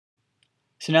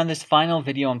So now in this final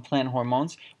video on plant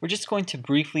hormones, we're just going to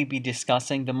briefly be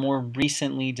discussing the more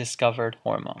recently discovered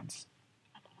hormones.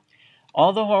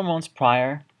 All the hormones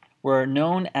prior were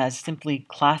known as simply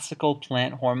classical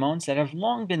plant hormones that have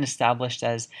long been established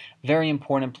as very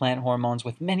important plant hormones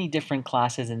with many different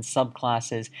classes and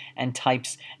subclasses and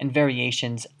types and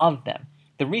variations of them.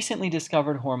 The recently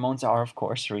discovered hormones are, of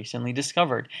course, recently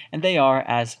discovered, and they are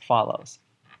as follows.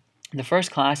 The first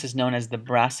class is known as the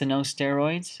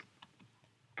brassinosteroids.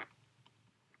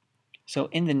 So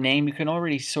in the name, you can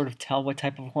already sort of tell what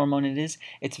type of hormone it is.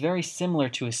 It's very similar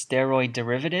to a steroid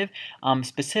derivative.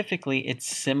 Specifically, it's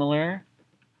similar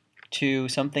to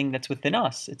something that's within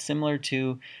us. It's similar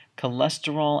to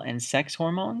cholesterol and sex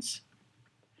hormones,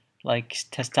 like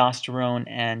testosterone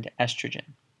and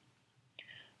estrogen.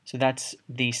 So that's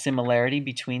the similarity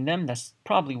between them. That's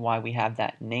probably why we have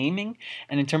that naming.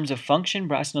 And in terms of function,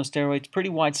 brassinosteroids pretty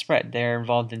widespread. They're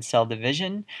involved in cell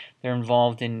division, they're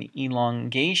involved in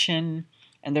elongation,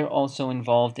 and they're also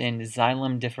involved in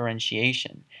xylem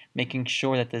differentiation, making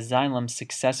sure that the xylem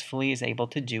successfully is able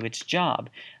to do its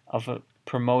job of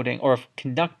promoting or of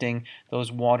conducting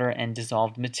those water and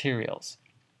dissolved materials.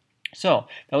 So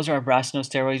those are our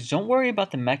brassinosteroids. Don't worry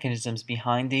about the mechanisms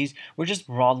behind these. We're just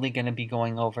broadly going to be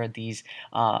going over these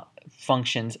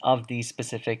functions of these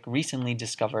specific recently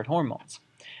discovered hormones.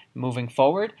 Moving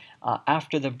forward,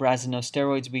 after the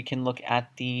brassinosteroids, we can look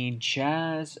at the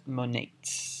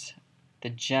jasmonates. The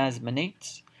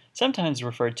jasmonates, sometimes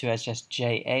referred to as just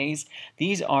JAs.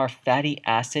 These are fatty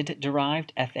acid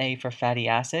derived, FA for fatty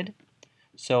acid.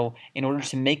 So in order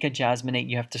to make a jasmonate,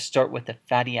 you have to start with a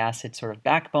fatty acid sort of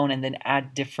backbone and then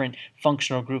add different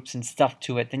functional groups and stuff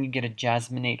to it. Then you get a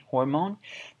jasmonate hormone.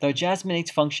 The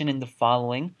jasmonates function in the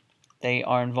following. They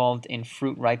are involved in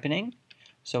fruit ripening.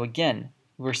 So again,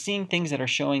 we're seeing things that are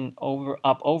showing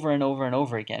up over and over and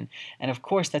over again. And of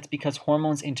course, that's because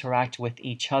hormones interact with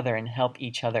each other and help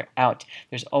each other out.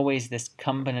 There's always this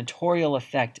combinatorial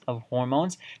effect of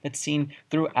hormones that's seen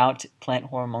throughout plant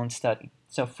hormone study.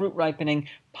 So fruit ripening,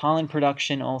 pollen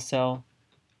production also,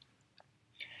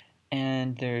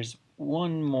 and there's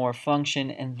one more function,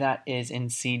 and that is in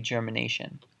seed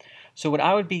germination. So what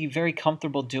I would be very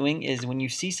comfortable doing is when you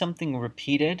see something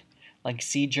repeated, like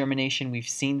seed germination, we've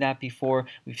seen that before,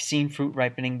 we've seen fruit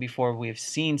ripening before, we've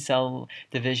seen cell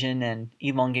division and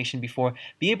elongation before,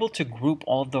 be able to group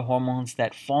all of the hormones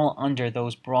that fall under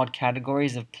those broad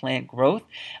categories of plant growth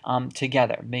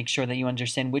together. Make sure that you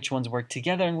understand which ones work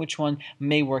together and which one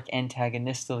may work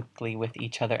antagonistically with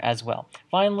each other as well.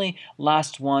 Finally,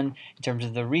 last one, in terms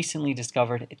of the recently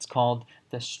discovered, it's called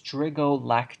the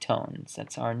strigolactones.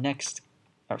 That's our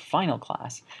final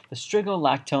class. The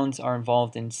strigolactones are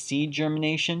involved in seed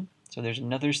germination. So there's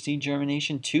another seed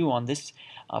germination, 2 on this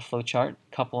flowchart,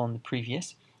 couple on the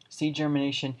previous. Seed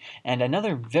germination, and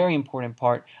another very important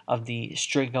part of the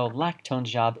strigolactone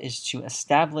job is to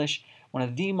establish one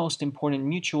of the most important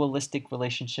mutualistic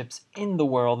relationships in the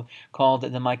world called the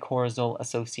mycorrhizal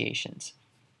associations.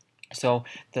 So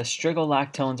the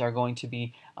strigolactones are going to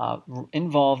be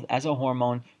involved as a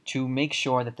hormone to make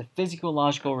sure that the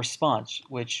physiological response,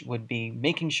 which would be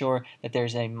making sure that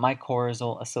there's a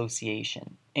mycorrhizal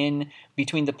association in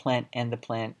between the plant and the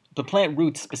plant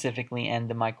roots specifically, and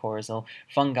the mycorrhizal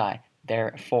fungi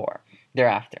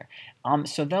thereafter.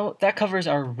 So that covers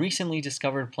our recently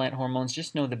discovered plant hormones.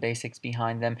 Just know the basics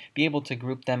behind them, be able to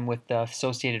group them with the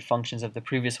associated functions of the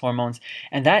previous hormones,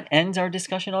 and that ends our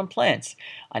discussion on plants.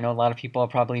 I know a lot of people are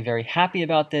probably very happy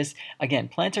about this. Again,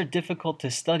 plants are difficult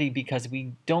to study because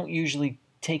we don't usually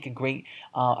take a great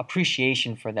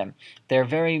appreciation for them. They're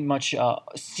very much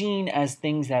seen as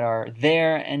things that are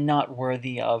there and not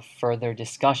worthy of further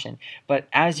discussion. But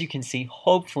as you can see,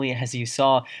 hopefully as you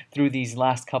saw through these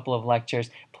last couple of lectures,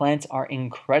 plants are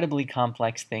incredibly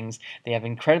complex things. They have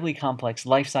incredibly complex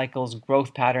life cycles,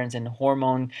 growth patterns, and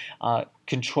hormone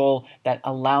control that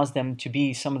allows them to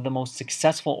be some of the most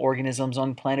successful organisms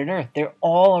on planet Earth. They're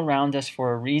all around us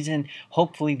for a reason.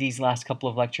 Hopefully these last couple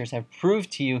of lectures have proved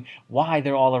to you why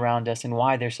they're all around us and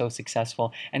why they're so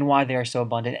successful and why they are so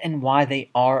abundant and why they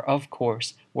are, of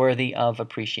course, worthy of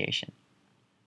appreciation.